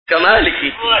کمال کی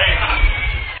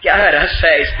کیا رس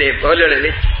ہے اس دے بولن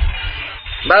وچ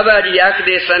بابا جی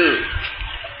آکھدے سن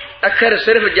اکھر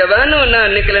صرف زبانوں نہ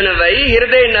نکلن وئی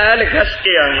ہردے نال گھس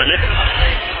کے آمن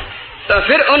تو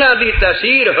پھر انہاں دی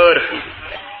تاثیر ہور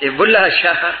یہ بلا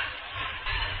شاہ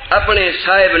اپنے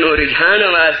صاحب نو رجھان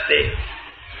واسطے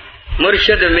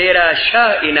مرشد میرا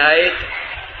شاہ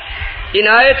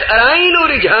عنایت ارائی نو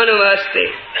رجھان واسطے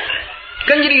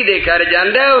کنجری دے گھر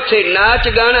جاندا ہے اوتھے ناچ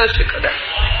گانا سکھدا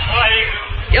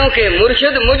کیونکہ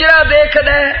مرشد مجرا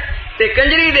دیکھدا ہے تے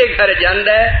کنجری دے گھر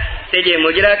جاندا ہے تے جے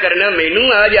مجرا کرنا مینوں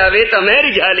آ جاوے تو میں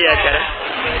رجھا لیا کراں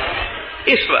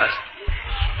اس واسطے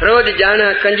روز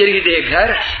جانا کنجری دے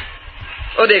گھر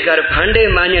او دے گھر بھانڈے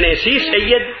مانجنے سی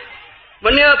سید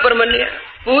منیا پر منیا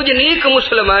پوجنیک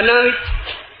مسلماناں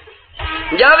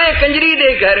وچ جاوے کنجری دے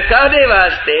گھر کادے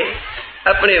واسطے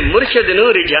اپنے مرشد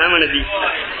نو رجھاون دی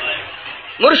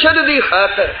مرشد دی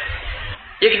خاطر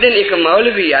ایک دن ایک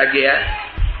مولوی آ گیا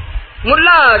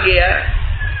ملا آ گیا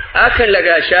آکھن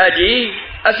لگا شاہ جی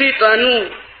اسی تانوں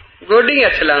گوڈی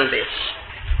ہتھ لاؤندے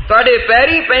تواڈے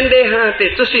پیری پیندے ہاں تے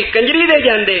تسی کنجری دے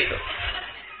جاندے ہو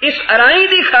اس ارائی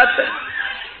دی خاطر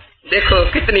دیکھو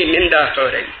کتنی نندا ہو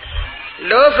رہی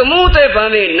لوگ منہ تے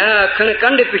بھاویں نہ آکھن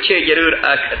کنڈ پیچھے ضرور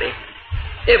آکھ دے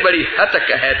یہ بڑی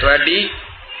ہتک ہے تواڈی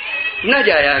نہ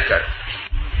جایا کر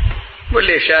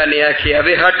بلے شاہ نے آکھیا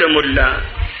وے ہٹ ملا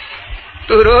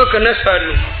تو روک نہ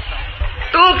سانو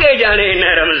تو کہ جانے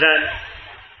نہ رمضان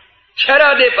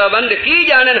شرع دے پابند کی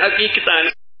جانن حقیقتاں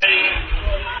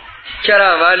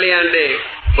شرع والیاں دے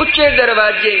اچے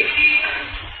دروازے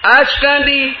عاشقاں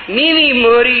دی نیویں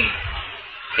موری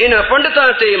انہاں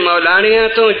پنڈتاں تے مولانیاں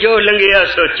تو جو لنگیا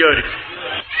سو چوری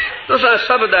تساں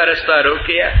سب دا رستہ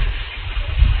روکیا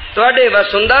تواڈے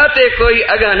وسندا تے کوئی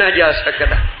اگا نہ جا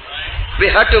سکدا وے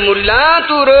ہٹ ملا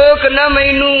تو روک نہ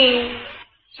مینوں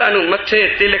سانو متھے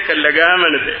تلک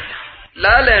لگاون دے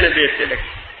لا لین دے تلک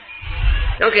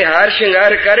کیونکہ ہار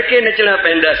شنگار کر کے نچنا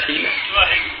پیندا سی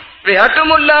وے ہٹ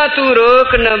ملا تو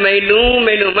روک نہ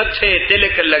مینوں متھے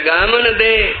تلک لگاون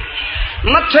دے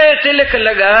متھے تلک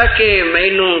لگا کے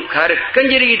مینوں گھر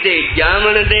کنجری دے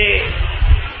جاون دے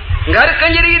گھر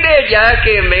کنجری دے جا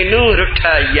کے مینوں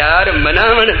رٹھا یار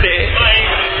مناون دے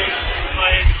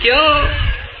کیوں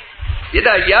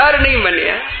جدا یار نہیں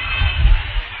منیا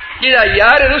جدا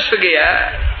یار رس گیا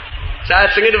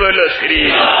ساتھ سنگت بولو سری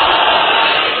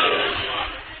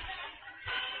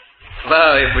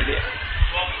واہ بڑھیا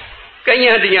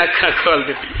کئیاں دیاں اکھاں کھول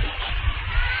دتی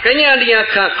کئیاں دیاں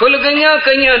اکھاں کھل گئیاں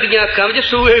کئیاں دیاں اکھاں وچ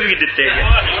سوئے بھی دتے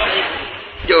گئے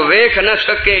جو ویکھ نہ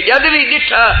سکے جد بھی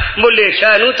ڈٹھا ملے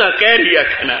شاہ نو تاں کہہ لیا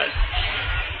اکھ نال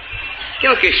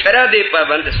کیونکہ شرع دے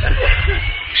پابند سن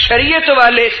شریعت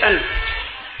والے سن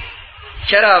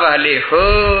شرع والے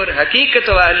ہور حقیقت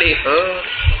والے ہور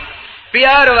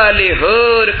پیار والے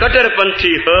ہور کٹر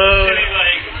پنتھی ہور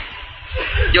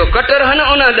جو کٹر ہن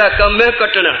انہاں دا کم ہے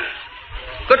کٹنا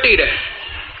کٹی رہے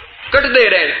کٹدے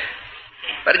رہن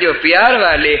پر جو پیار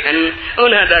والے ہیں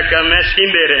انہاں دا کم ہے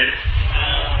سیندے رہن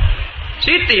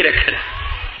سیتی رکھنا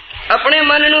اپنے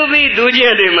من نو بھی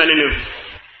دوجیاں دے من نو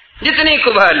بھی جتنی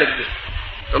کبھا لگے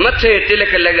تو متھے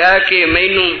تلک لگا کے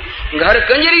مینوں گھر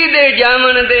کنجری دے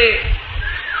جامن دے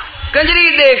کنجری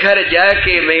دے گھر جا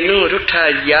کے مینوں رٹھا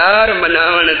یار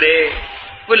مناون دے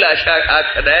بلا شاہ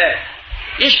آکھدا ہے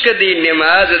عشق دی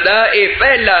نماز دا اے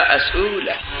پہلا اصول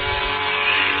ہے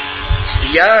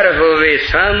یار ہووے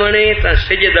سامنے تا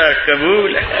سجدہ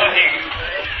قبول ہے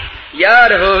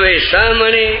یار ہووے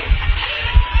سامنے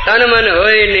تن من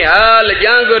ہوئے نحال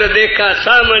جانگر دیکھا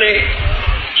سامنے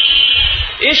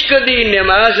عشق دی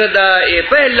نماز دا اے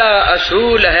پہلا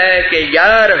اصول ہے کہ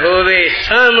یار ہووے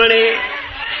سامنے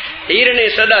ہیر نے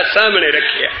صدا سامنے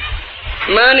رکھیا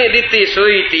ماں نے دتی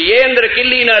سوئی تھی یہ اندر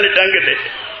کلی نال ٹنگ دے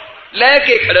لے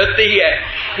کے کھڑوتی ہے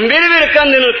ور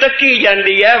کندھ نو تکی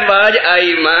جاندی ہے آواز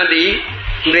آئی ماں دی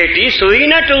بیٹی سوئی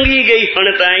نہ ٹنگی گئی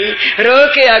ہن تائیں رو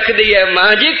کے آکھدی ہے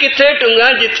ماں جی کتھے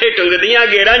ٹنگا جتھے ٹنگدیاں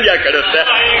گیڑاں جا کھڑوتا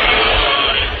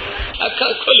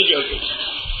اکھاں کھل جو گئی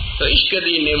تو عشق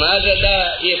دی نماز دا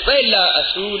یہ پہلا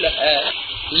اصول ہے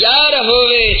یار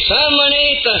ہووے سامنے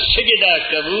تا سجدہ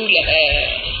قبول ہے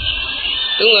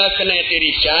تو آکھنا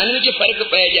تیری شان وچ فرق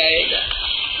پہ جائے گا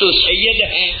تو سید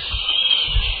ہے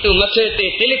تو متھے تے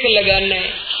تلک لگانا ہے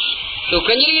تو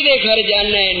کنجری دے گھر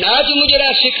جانا ہے ناچ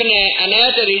مجرا سیکھنا ہے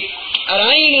انات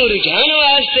ارائی نو رجھان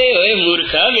واسطے ہوئے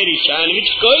مورکھا میری شان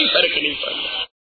وچ کوئی فرق نہیں پڑتا